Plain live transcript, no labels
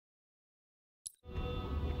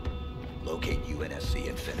Locate UNSC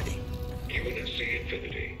Infinity. UNSC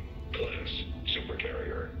Infinity. Class,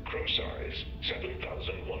 supercarrier. Crew size,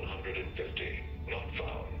 7,150. Not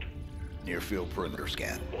found. Near-field perimeter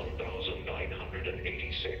scan.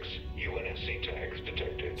 1,986. UNSC tags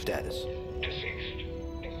detected. Status. Deceased.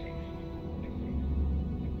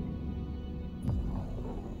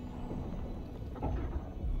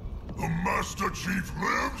 The Master Chief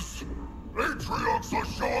lives? Atriox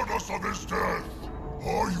assured us of his death.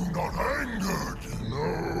 Are you not angered?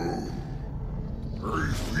 No.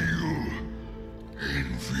 I feel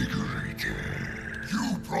invigorated.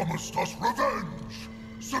 You promised us revenge,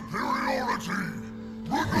 superiority,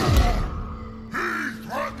 renewal. He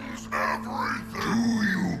threatens everything. Do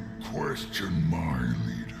you question my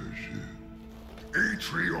leadership?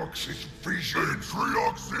 Atriox's vision.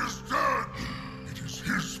 Atriox is dead. It is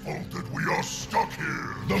his fault that we are stuck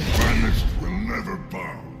here. The Banished will never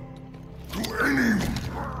bow to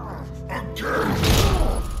anyone again.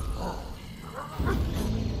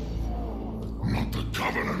 Not the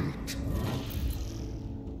Covenant.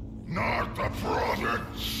 Not the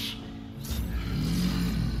Prophets.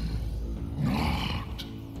 Not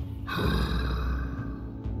her.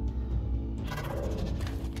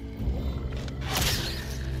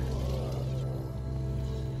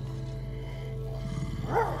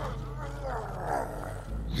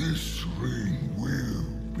 This ring will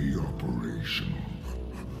be operational.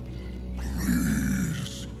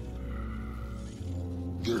 Please.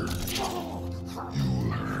 There. You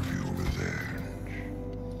will have your revenge.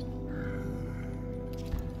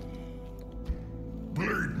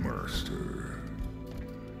 Blade Master.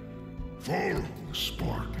 Follow the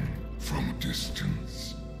Spartan from a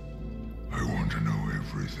distance. I want to know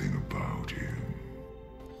everything about him.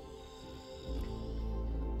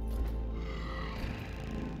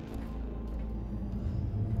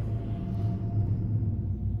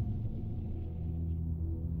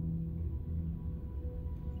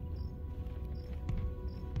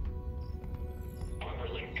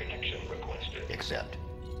 Accept.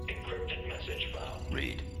 Encrypted message found.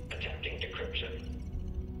 Read. Attempting decryption.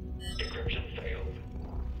 Decryption failed.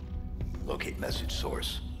 Locate message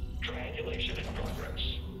source. Triangulation in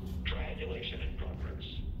progress. Triangulation in progress.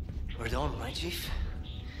 We're done, right, Chief?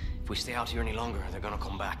 If we stay out here any longer, they're gonna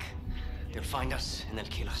come back. They'll find us, and they'll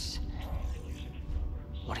kill us.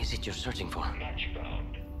 What is it you're searching for? Match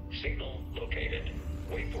found. Signal located.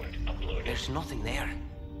 Waypoint uploaded. There's nothing there.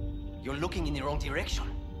 You're looking in the wrong direction.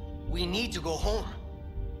 We need to go home.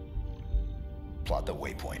 Plot the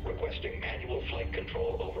waypoint. Requesting manual flight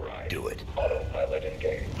control override. Do it. Autopilot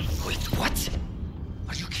engaged. Wait, what?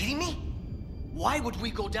 Are you kidding me? Why would we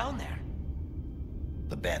go down there?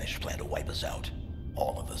 The Banished plan to wipe us out.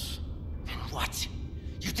 All of us. And what?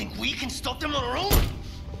 You think we can stop them on our own?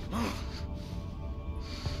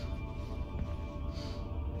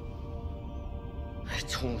 I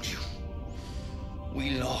told you.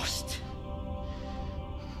 We lost.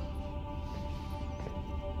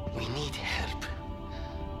 We need help,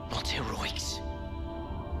 not heroics.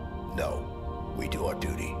 No. We do our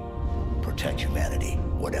duty. Protect humanity,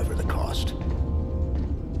 whatever the cost.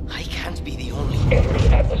 I can't be the only...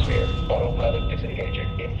 Entering atmosphere. Autopilot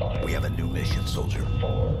disengaging in 5. We have a new mission, soldier. 4.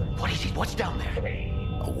 What is it? What's down there? 3.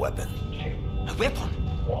 A weapon. 2. A weapon?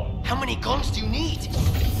 1. How many guns do you need?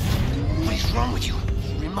 What is wrong with you?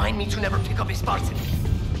 Remind me to never pick up a Spartan.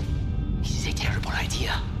 This is a terrible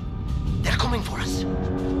idea. They're coming for us.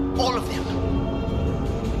 All of them.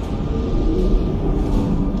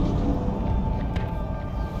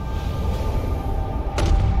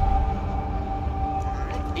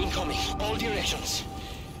 Incoming. All directions.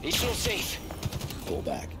 It's not safe. Pull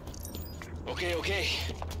back. Okay, okay.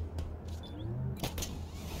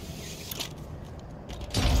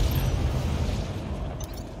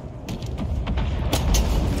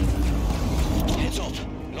 Heads up.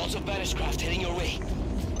 Lots of Banished craft heading your way.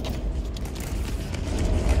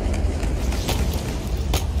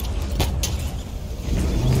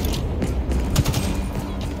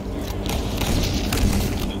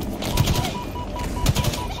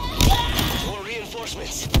 More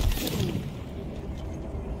reinforcements.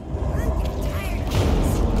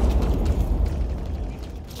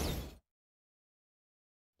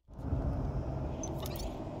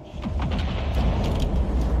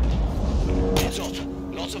 Heads up.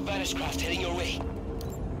 Lots of Banished craft heading your way.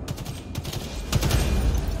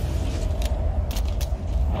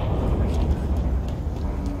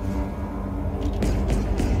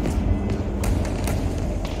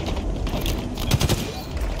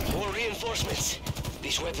 More reinforcements.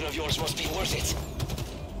 This weapon of yours must be worth it.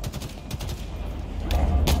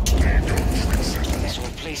 This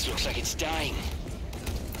whole place looks like it's dying.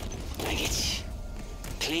 Like it's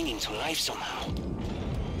clinging to life somehow.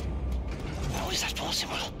 How is that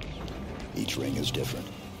possible? Each ring is different.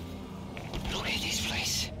 Look at this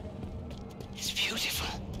place. It's beautiful.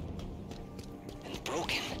 And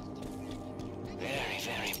broken. Very,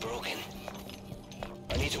 very broken.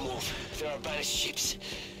 I need to move. There are banished ships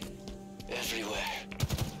everywhere.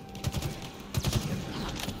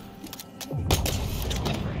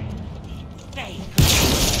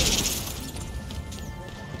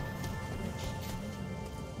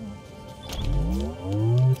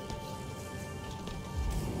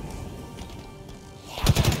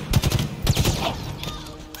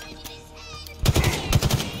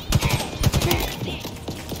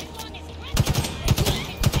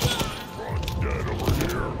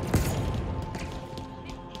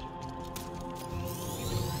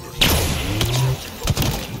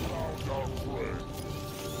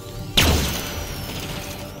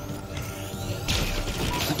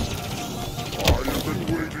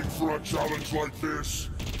 For a challenge like this.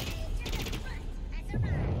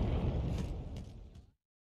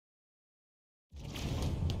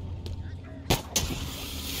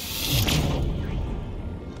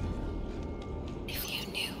 If you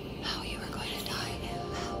knew how you were going to die,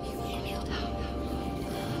 how you would feel now.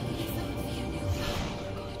 If you knew how you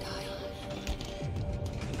were going to die.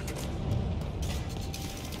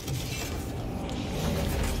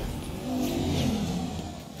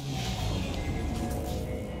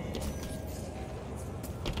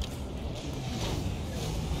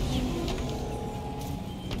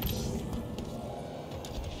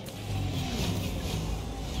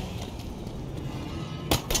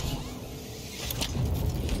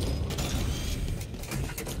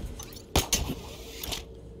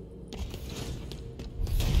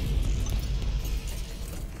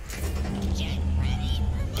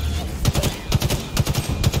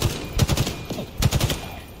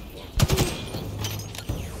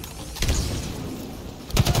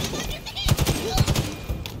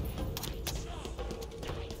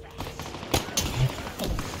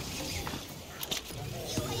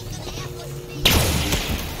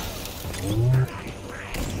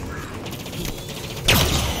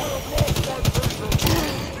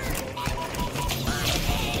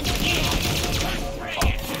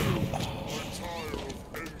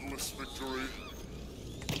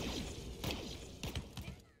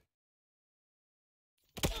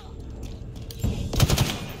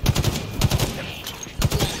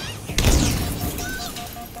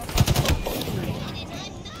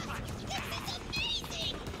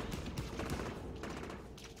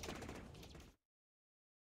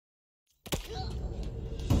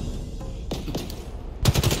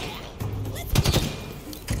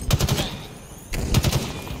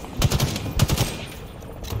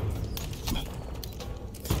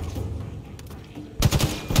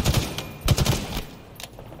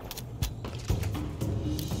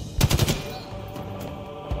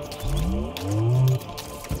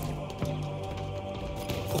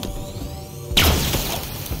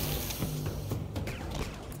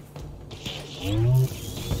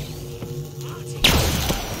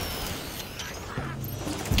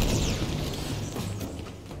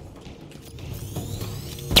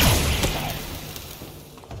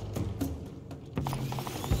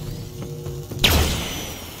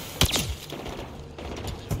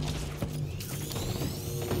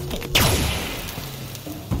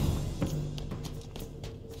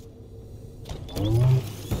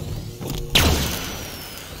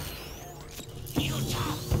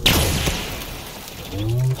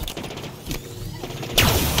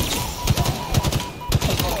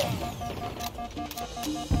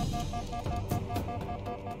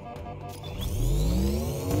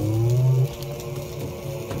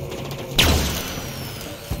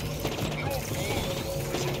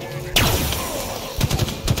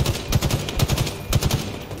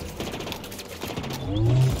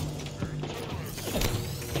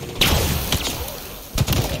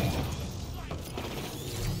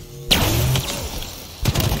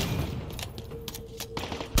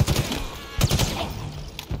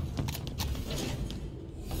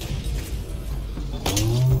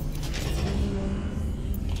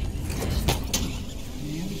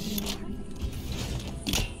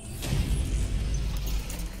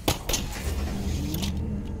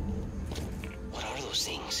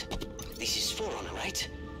 right?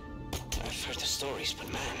 I've heard the stories,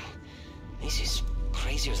 but man, this is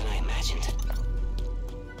crazier than I imagined.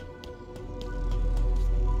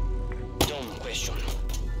 Dumb question.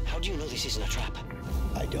 How do you know this isn't a trap?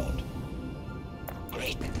 I don't.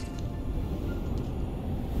 Great.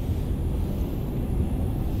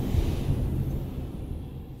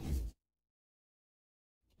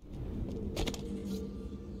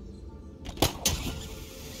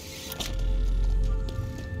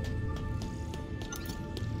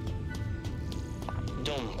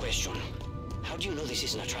 know this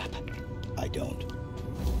isn't a trap? I don't.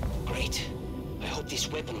 Great. I hope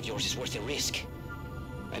this weapon of yours is worth the risk.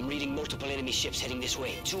 I'm reading multiple enemy ships heading this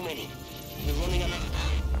way. Too many. We're running out of...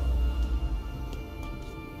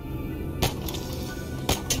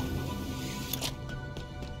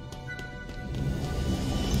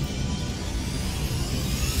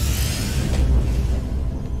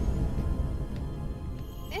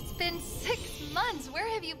 It's been 6 months. Where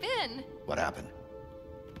have you been? What happened?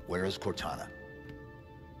 Where is Cortana?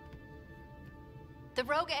 The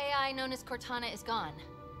rogue AI known as Cortana is gone.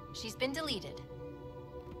 She's been deleted.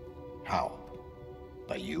 How?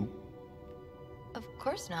 By you? Of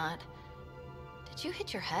course not. Did you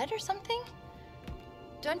hit your head or something?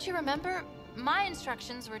 Don't you remember? My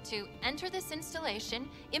instructions were to enter this installation,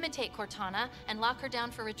 imitate Cortana, and lock her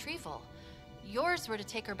down for retrieval. Yours were to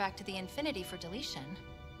take her back to the Infinity for deletion.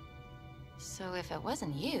 So if it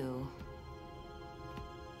wasn't you...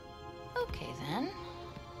 Okay then.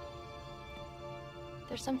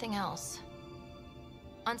 There's something else.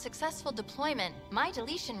 On successful deployment, my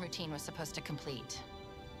deletion routine was supposed to complete.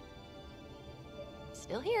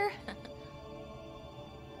 Still here.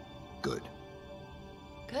 Good.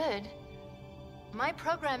 Good. My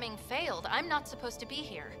programming failed. I'm not supposed to be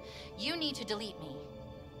here. You need to delete me.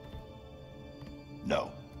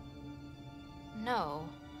 No. No.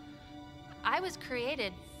 I was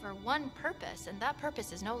created for one purpose, and that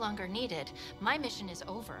purpose is no longer needed. My mission is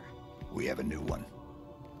over. We have a new one.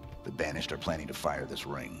 The Banished are planning to fire this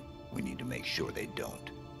ring. We need to make sure they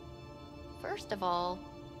don't. First of all,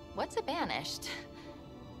 what's a Banished?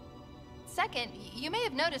 Second, you may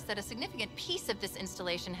have noticed that a significant piece of this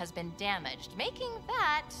installation has been damaged, making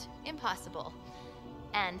that impossible.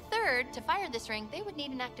 And third, to fire this ring, they would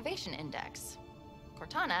need an activation index.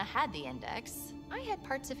 Cortana had the index. I had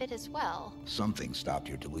parts of it as well. Something stopped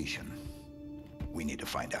your deletion. We need to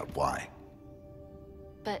find out why.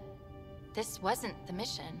 But this wasn't the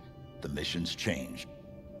mission. The missions changed.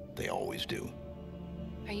 They always do.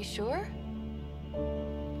 Are you sure?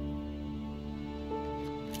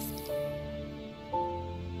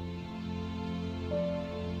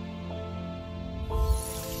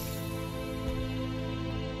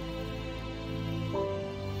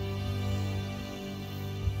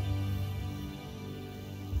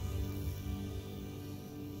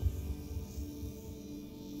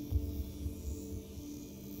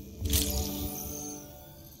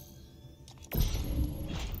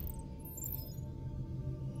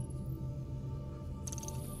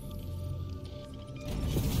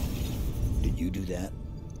 Did you do that?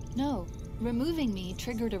 No. Removing me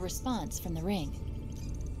triggered a response from the ring.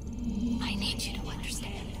 I need you to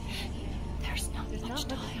understand. There's not much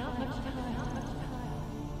time.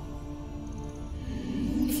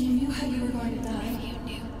 If you knew how you were going to die, If you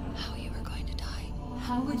knew how you were going to die,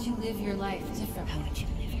 how would you live your life differently? how would you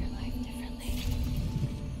live your life differently?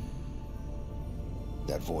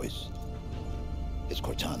 That voice is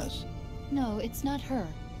Cortana's. No, it's not her.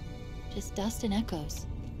 Just dust and echoes.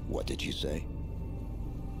 What did you say?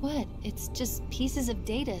 What? It's just pieces of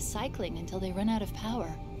data cycling until they run out of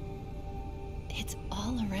power. It's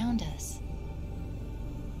all around us.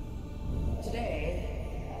 Today,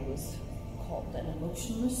 I was called an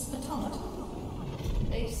emotionless automaton.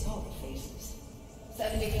 They saw the faces.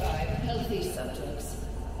 75 healthy subjects,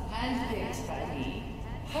 handpicked by me,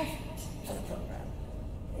 perfect for the program.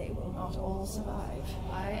 They will not all survive.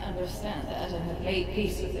 I understand that and have made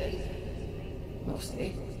peace with it.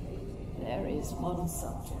 Mostly. There is one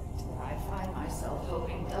subject where I find myself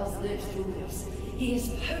hoping does live through this. He is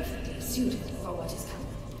perfectly suited for what is coming.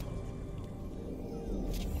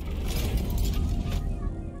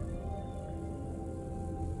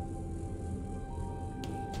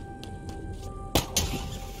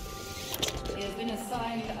 He has been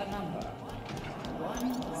assigned a number.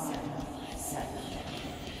 117.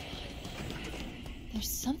 There's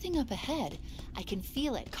something up ahead. I can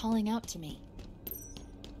feel it calling out to me.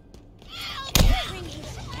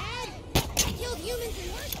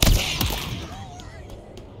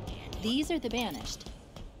 These are the Banished.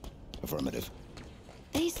 Affirmative.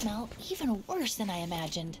 They smell even worse than I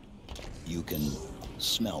imagined. You can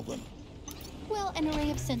smell them. Well, an array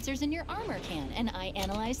of sensors in your armor can, and I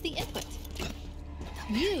analyze the input.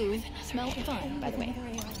 You smell fine, by the way.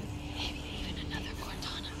 Maybe even another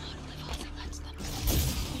Cortana model if Ozzy lets them.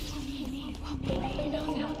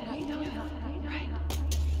 Right.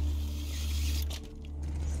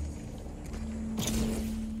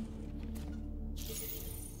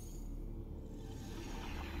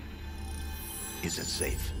 Is it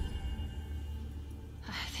safe?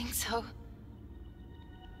 I think so.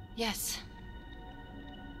 Yes.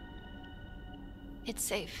 It's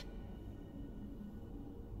safe.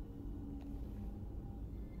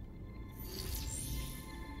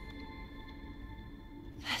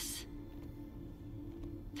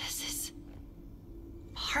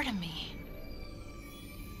 part of me.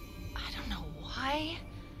 I don't know why.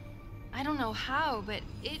 I don't know how, but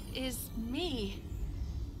it is me.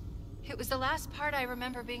 It was the last part I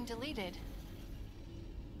remember being deleted.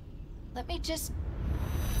 Let me just...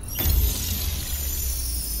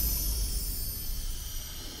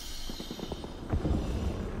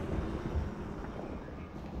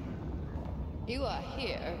 You are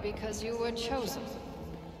here because you were chosen.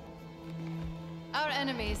 Our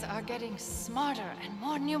enemies are getting smarter and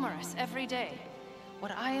more numerous every day.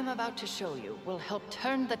 What I am about to show you will help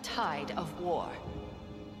turn the tide of war.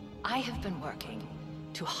 I have been working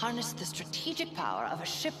to harness the strategic power of a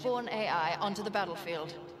shipborne AI onto the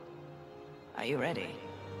battlefield. Are you ready?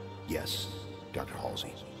 Yes, Dr.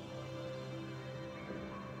 Halsey.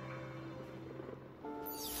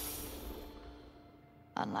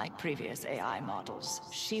 Unlike previous AI models,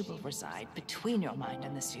 she will reside between your mind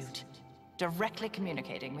and the suit, directly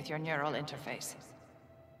communicating with your neural interface.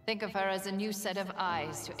 Think of her as a new set of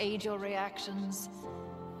eyes to aid your reactions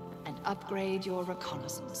and upgrade your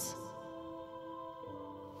reconnaissance.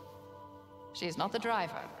 She's not the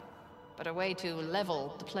driver, but a way to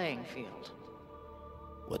level the playing field.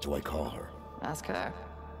 What do I call her? Ask her.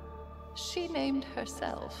 She named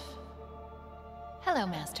herself. Hello,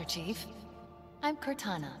 Master Chief. I'm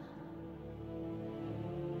Cortana.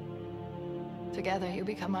 Together you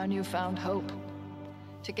become our newfound hope.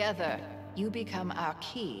 Together, you become our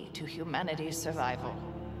key to humanity's survival.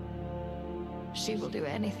 She will do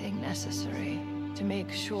anything necessary to make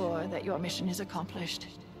sure that your mission is accomplished,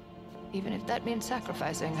 even if that means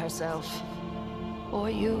sacrificing herself, or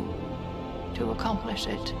you, to accomplish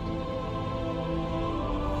it.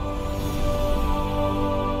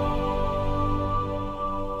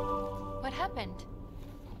 What happened?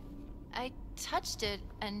 I touched it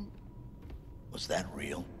and... Was that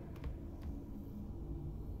real?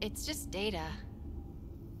 It's just data.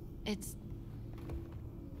 It's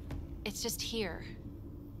just here.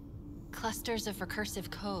 Clusters of recursive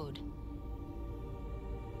code.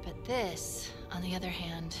 But this, on the other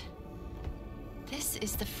hand, this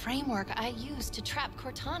is the framework I used to trap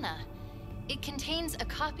Cortana. It contains a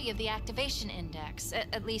copy of the activation index,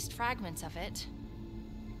 at least fragments of it.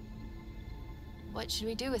 What should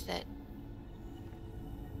we do with it?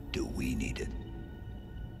 Do we need it?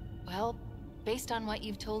 Well, based on what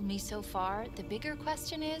you've told me so far, the bigger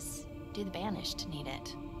question is, do the Banished need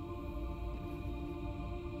it?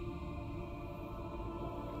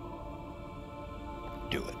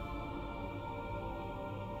 Do it.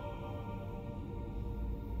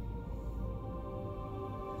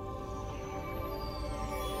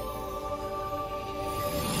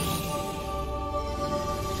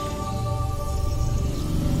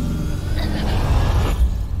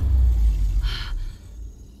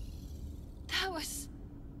 That was...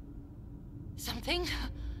 something.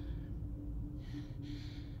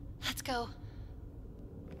 Let's go.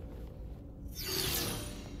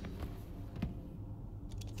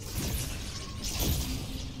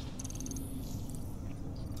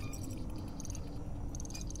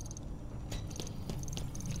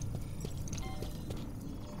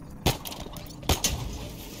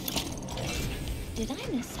 Did I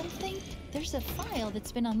miss something? There's a file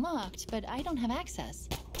that's been unlocked, but I don't have access.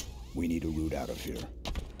 We need a route out of here.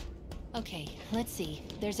 Okay, let's see.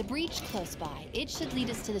 There's a breach close by. It should lead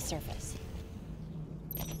us to the surface.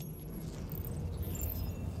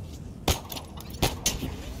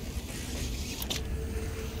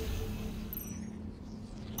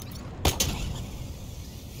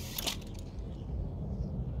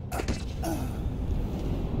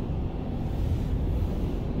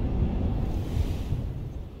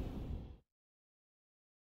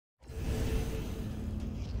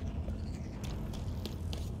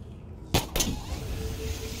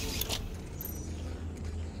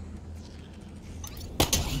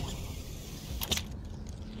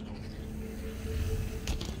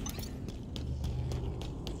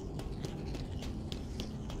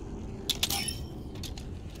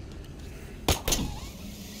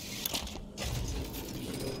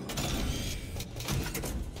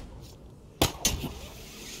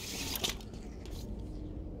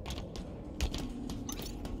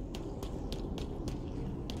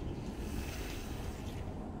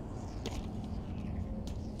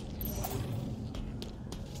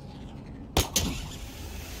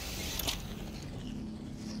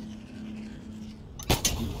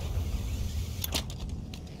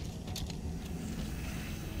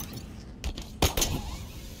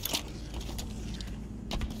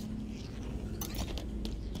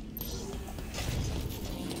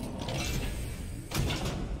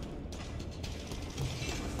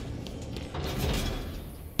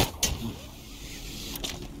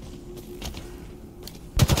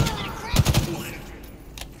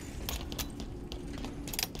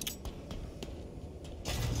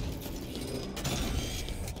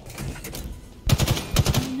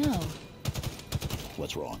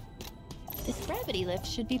 What's wrong? This gravity lift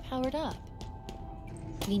should be powered up.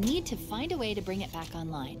 We need to find a way to bring it back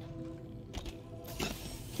online.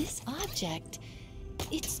 This object,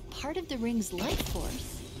 it's part of the ring's life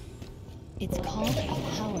force. It's called a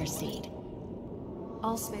power seed.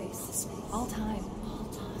 All space, all time. All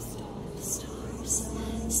dust, stars,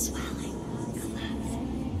 swelling,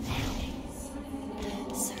 collapsing,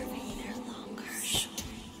 failing, serving their longer shore.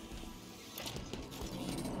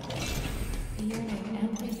 Yearning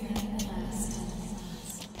everything at last.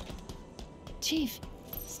 Chief,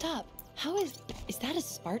 stop. How is that a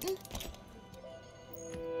Spartan?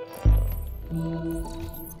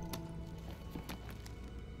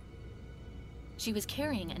 She was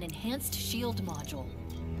carrying an enhanced shield module.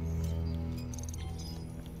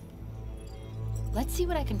 Let's see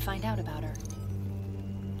what I can find out about her.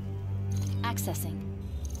 Accessing.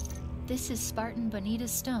 This is Spartan Bonita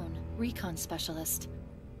Stone, recon specialist.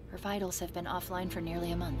 Her vitals have been offline for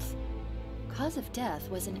nearly a month. Cause of death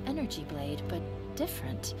was an energy blade, but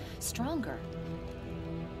different, stronger.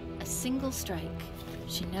 A single strike.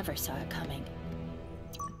 She never saw it coming.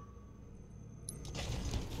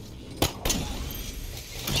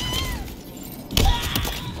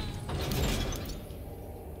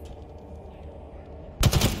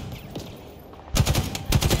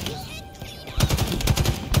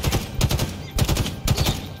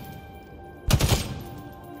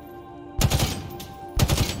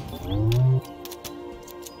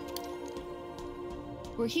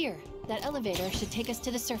 We're here. That elevator should take us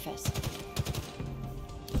to the surface.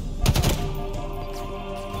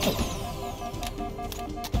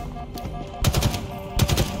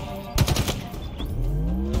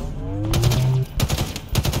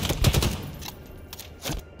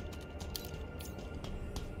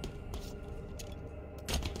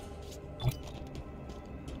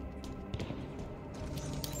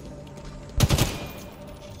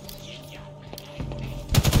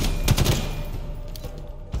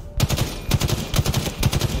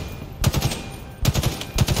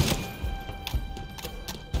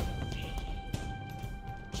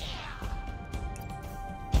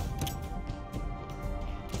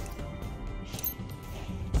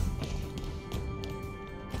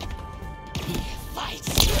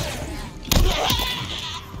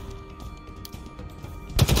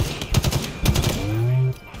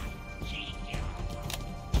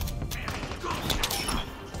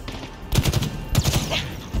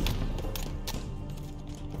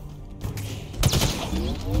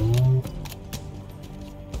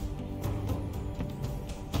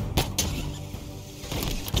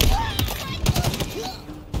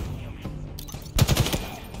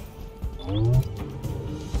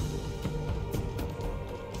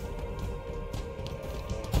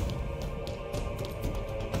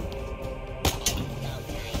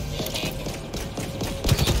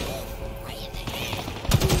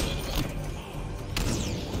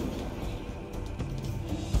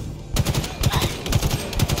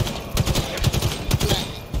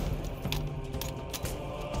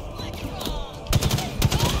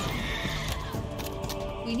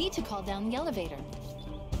 We need to call down the elevator.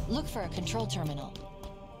 Look for a control terminal.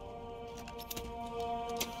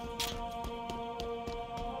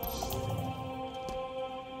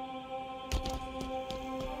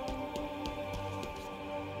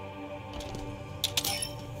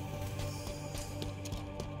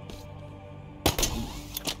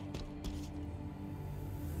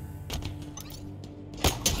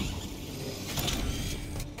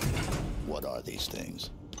 What are these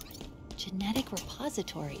things? Genetic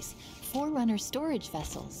repositories, Forerunner storage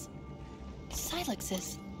vessels.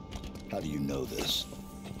 Silexes. How do you know this?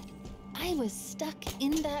 I was stuck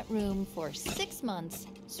in that room for 6 months,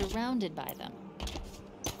 surrounded by them.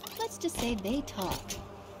 Let's just say they talk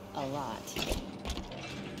a lot.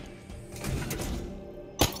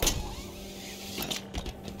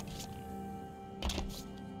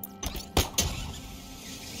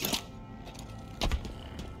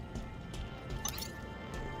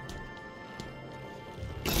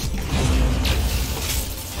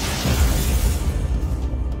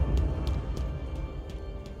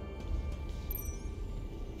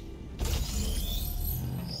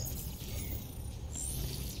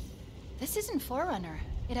 This isn't Forerunner.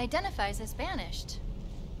 It identifies as banished.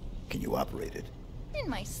 Can you operate it? In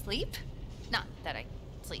my sleep? Not that I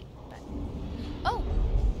sleep, but... Oh!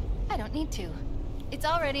 I don't need to. It's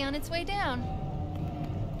already on its way down.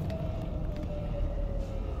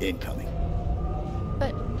 Incoming.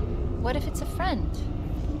 But what if it's a friend?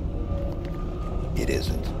 It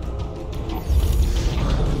isn't.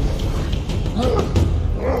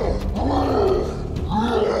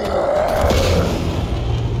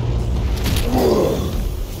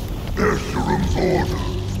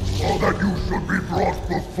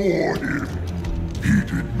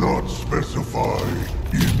 specify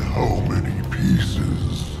in how many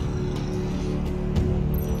pieces?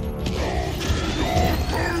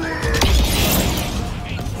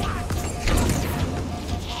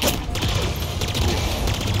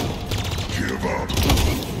 Give up.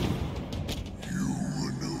 You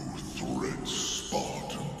were no threat,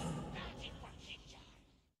 Spartan.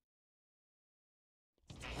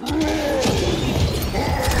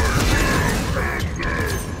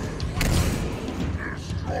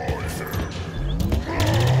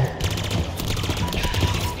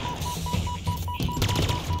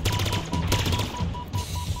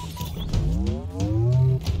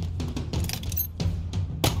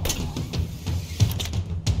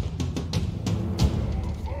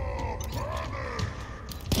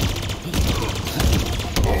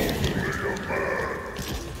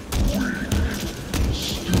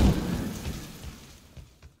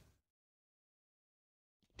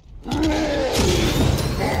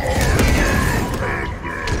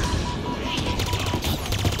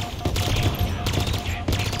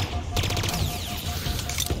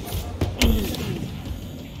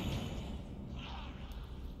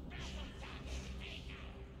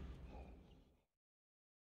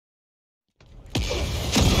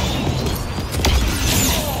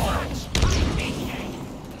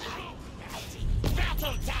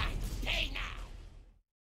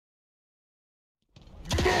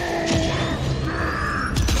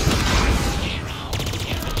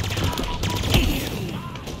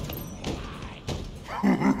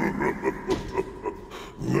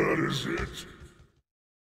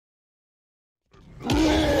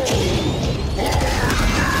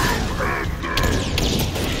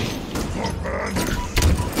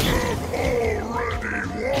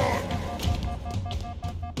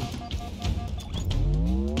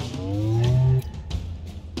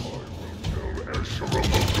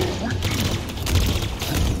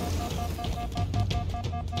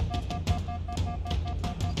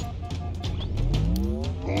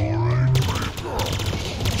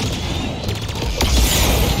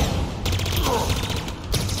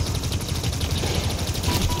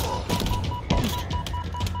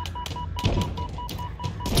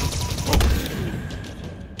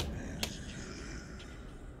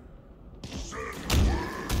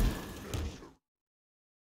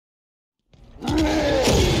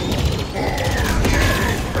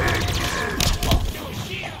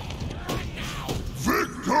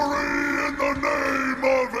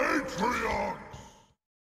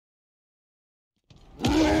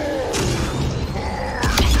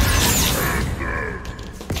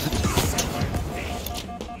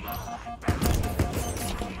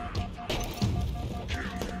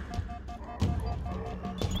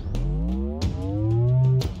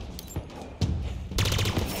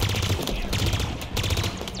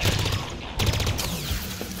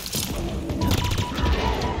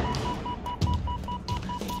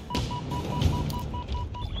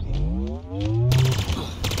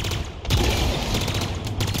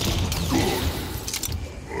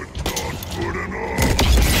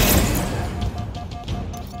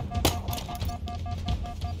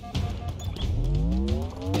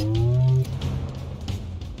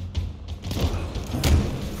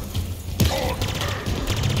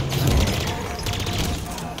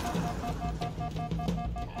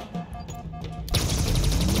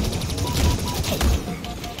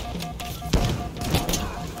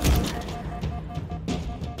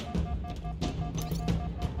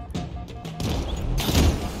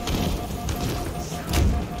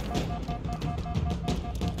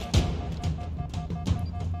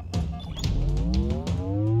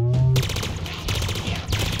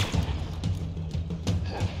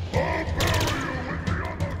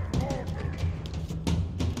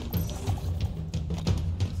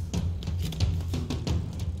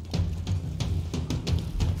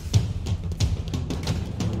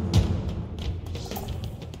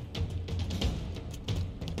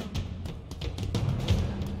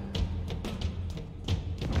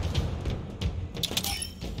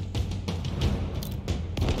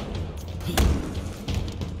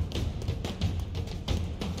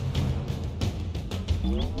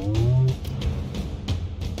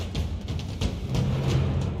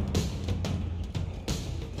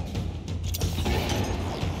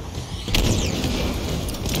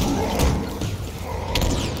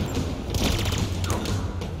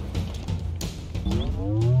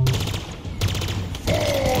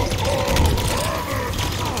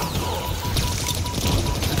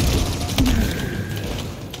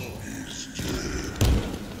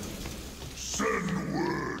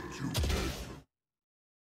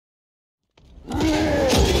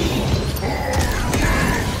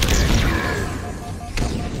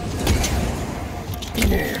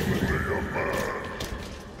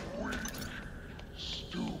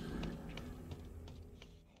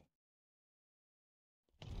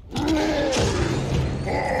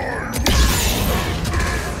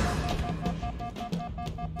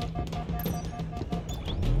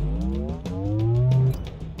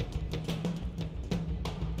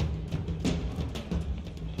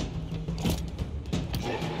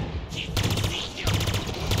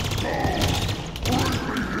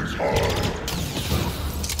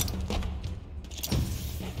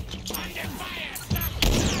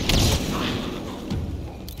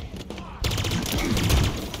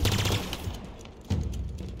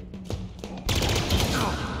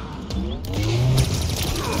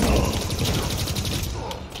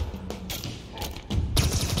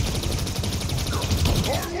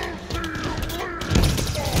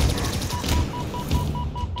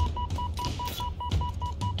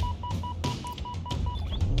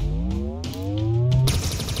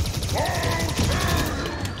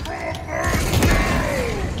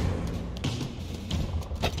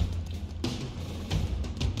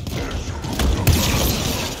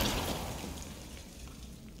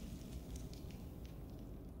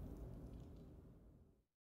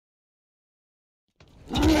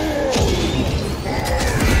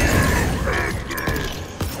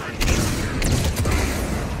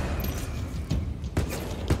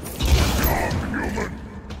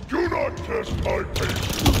 not test my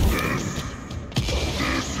patience.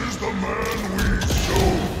 This is the man we so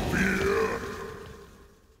fear.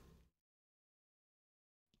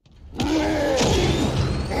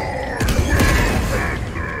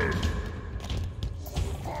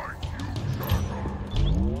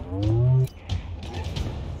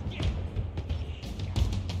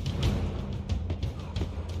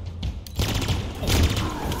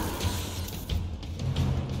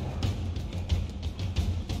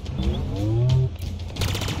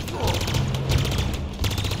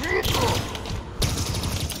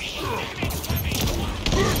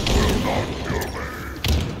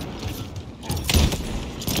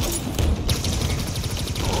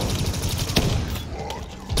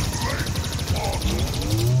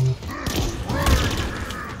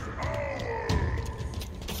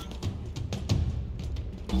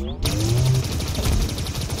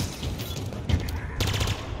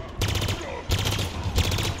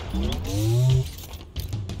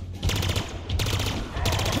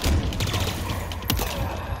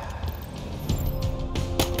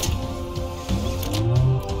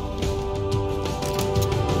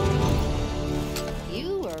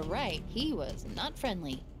 He was not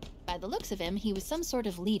friendly. By the looks of him, he was some sort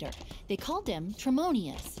of leader. They called him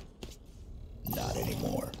Tremonius. Not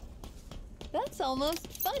anymore. That's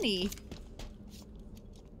almost funny.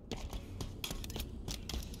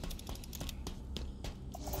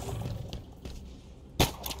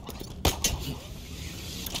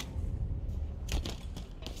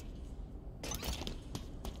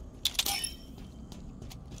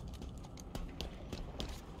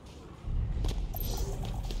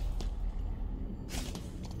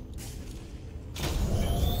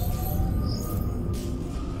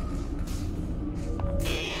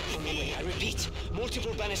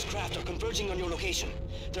 Multiple banished craft are converging on your location.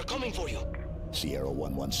 They're coming for you. Sierra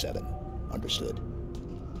 117. Understood.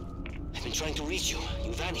 I've been trying to reach you.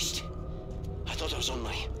 You vanished. I thought I was on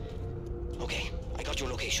my... Okay, I got your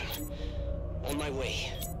location. On my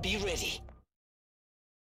way. Be ready.